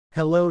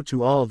Hello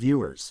to all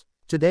viewers.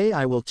 Today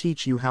I will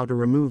teach you how to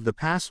remove the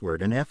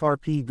password and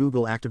FRP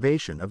Google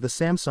activation of the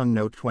Samsung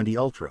Note 20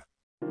 Ultra.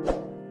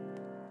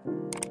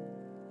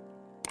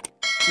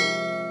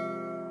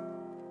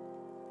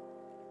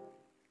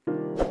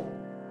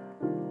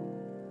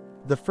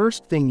 The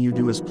first thing you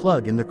do is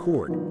plug in the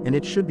cord, and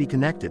it should be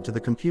connected to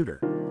the computer.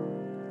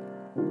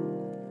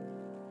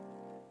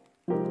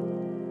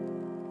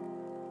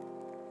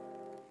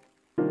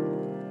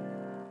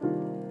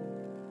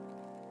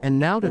 And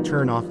now to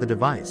turn off the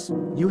device,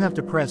 you have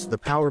to press the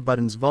power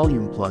buttons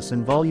volume plus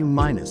and volume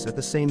minus at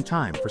the same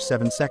time for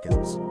 7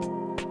 seconds.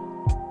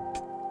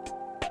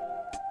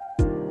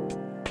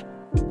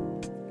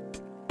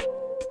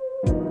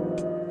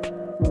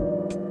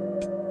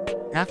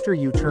 After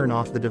you turn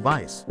off the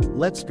device,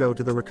 let's go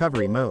to the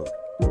recovery mode.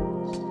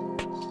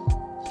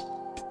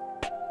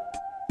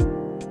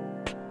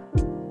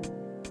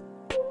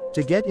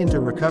 To get into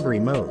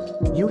recovery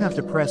mode, you have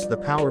to press the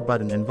power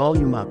button and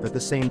volume up at the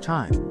same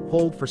time,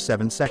 hold for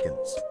 7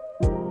 seconds.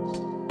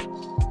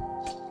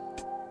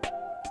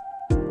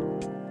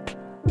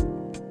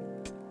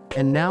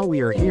 And now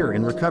we are here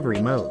in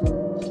recovery mode.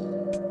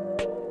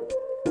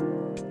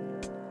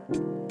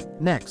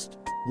 Next,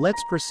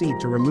 let's proceed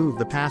to remove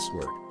the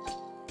password.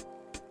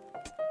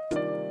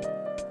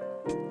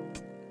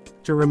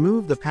 To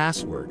remove the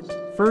password,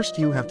 first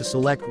you have to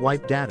select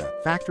Wipe Data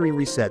Factory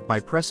Reset by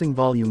pressing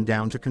volume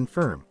down to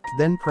confirm,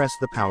 then press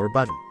the power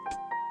button.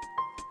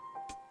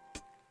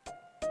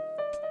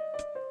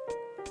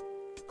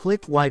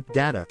 Click Wipe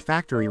Data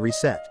Factory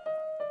Reset.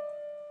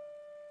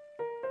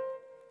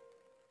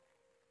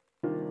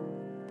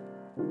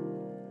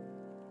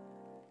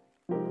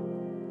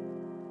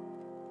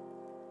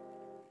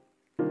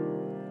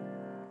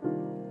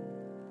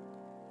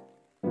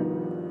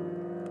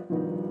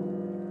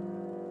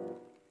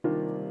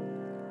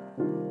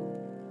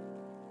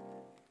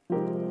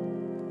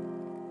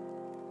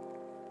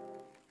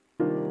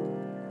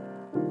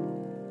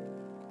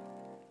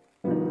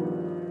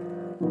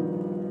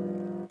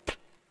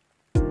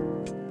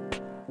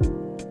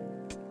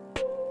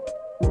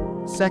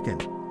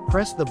 Second,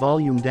 press the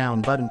volume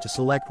down button to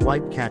select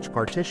Wipe Cache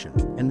Partition,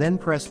 and then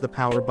press the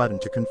power button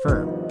to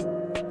confirm.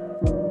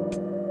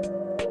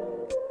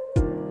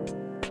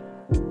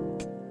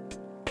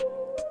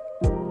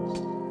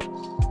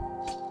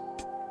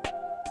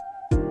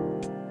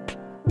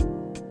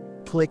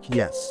 Click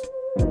Yes.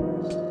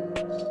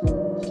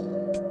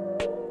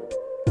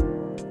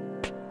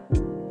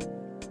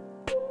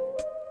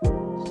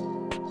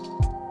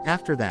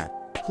 After that,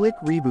 click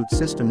Reboot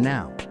System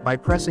Now by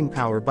pressing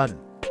power button.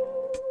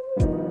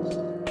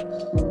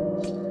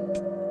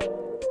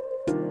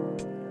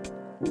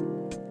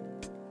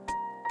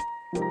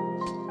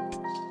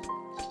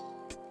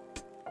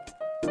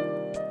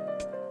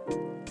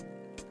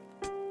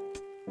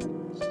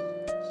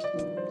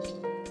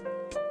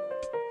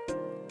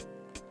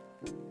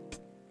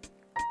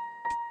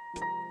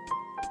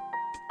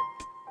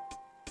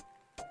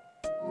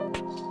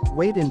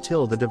 Wait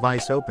until the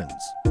device opens.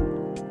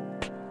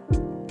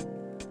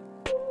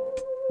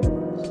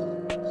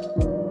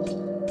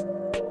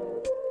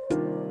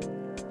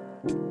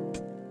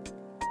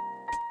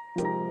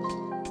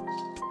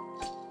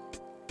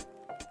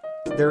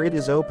 There it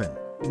is open.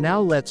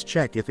 Now let's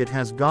check if it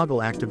has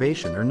goggle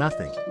activation or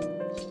nothing.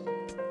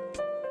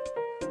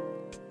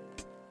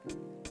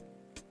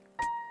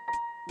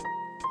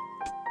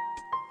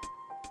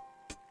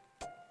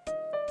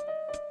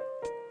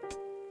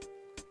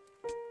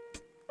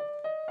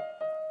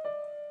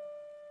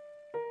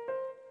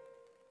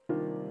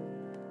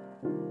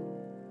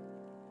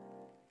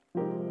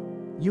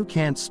 You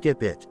can't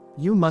skip it.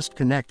 You must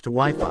connect to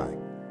Wi-Fi.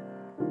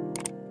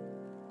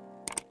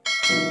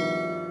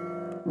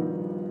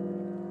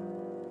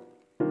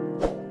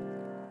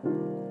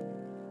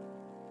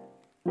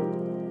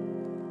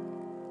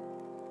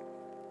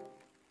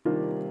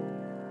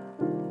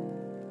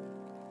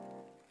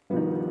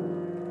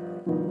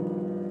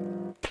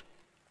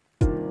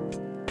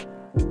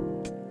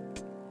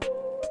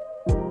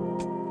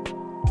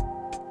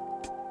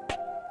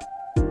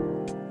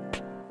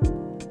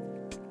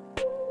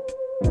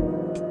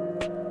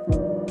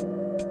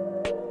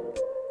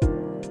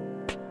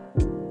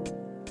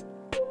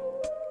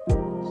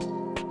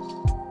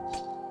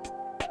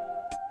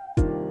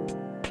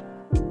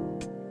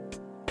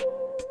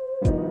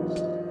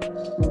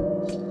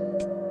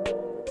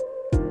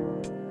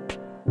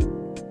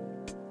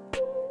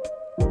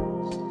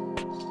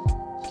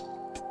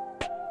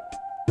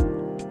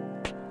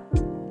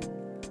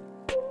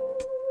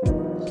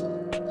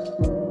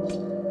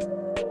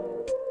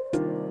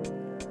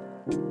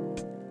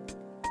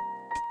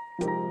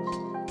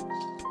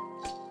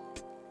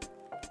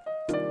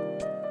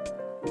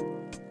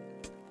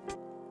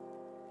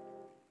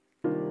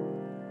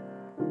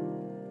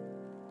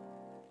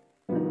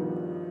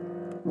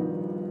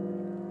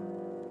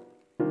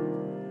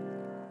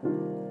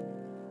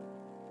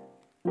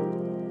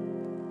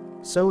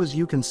 So as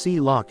you can see,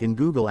 lock in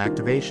Google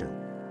activation.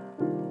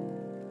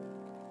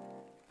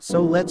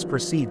 So let's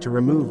proceed to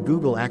remove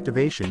Google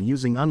activation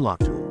using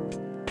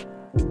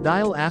unlocktool.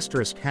 Dial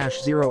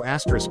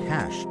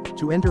 *#0*#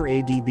 to enter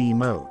ADB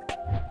mode.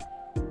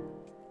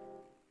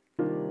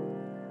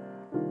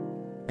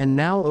 And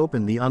now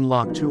open the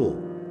unlock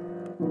tool.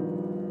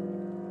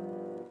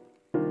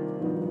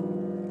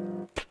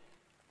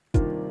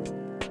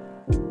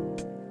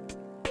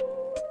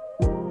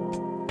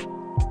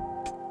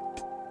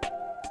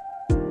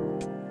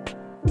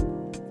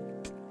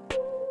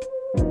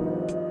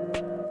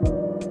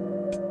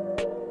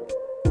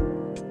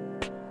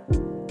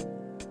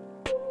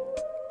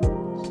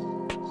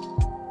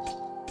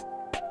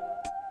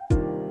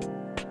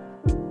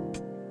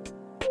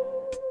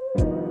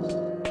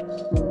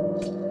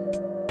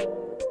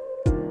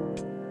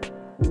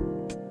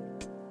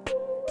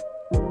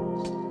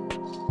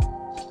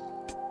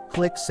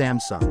 Click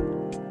Samsung.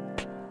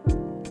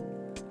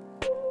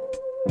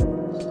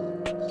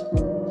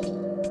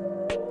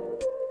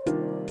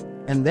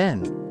 And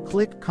then,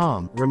 click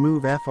COM,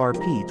 remove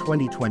FRP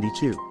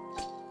 2022.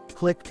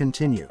 Click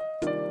Continue.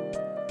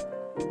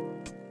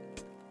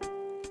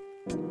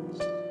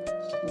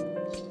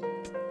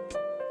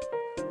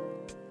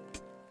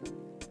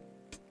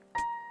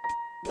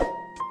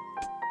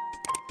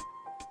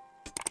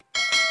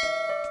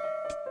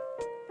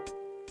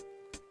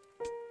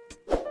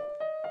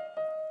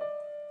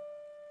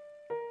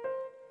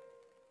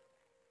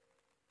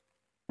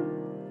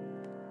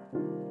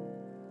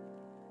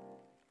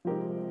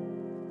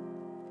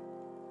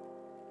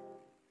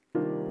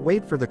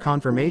 Wait for the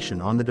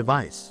confirmation on the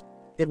device.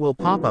 It will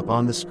pop up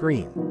on the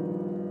screen.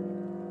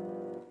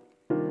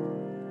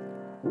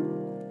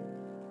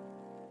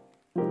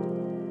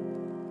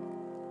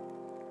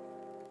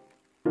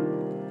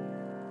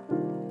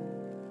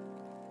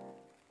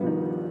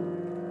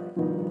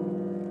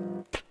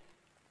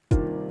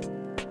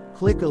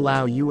 Click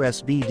Allow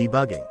USB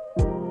debugging.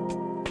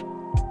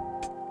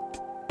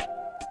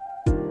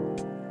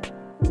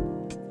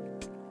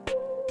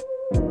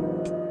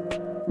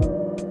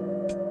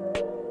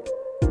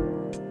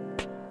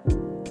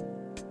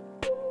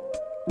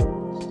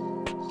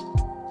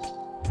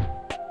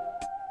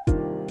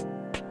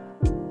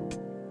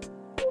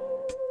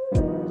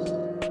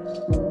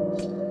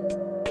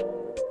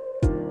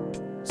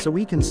 So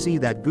we can see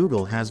that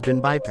Google has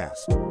been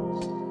bypassed.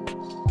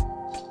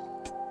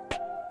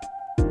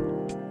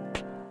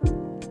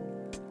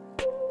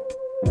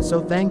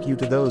 So thank you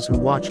to those who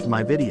watched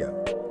my video.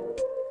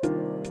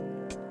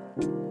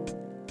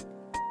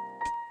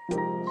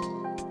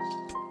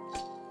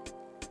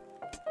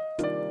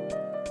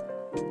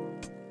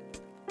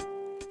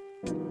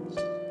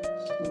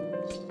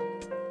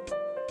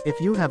 If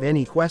you have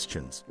any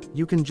questions,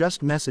 you can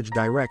just message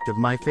direct of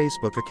my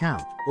Facebook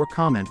account, or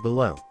comment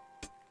below.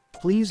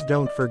 Please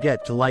don't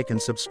forget to like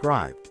and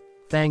subscribe.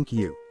 Thank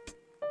you.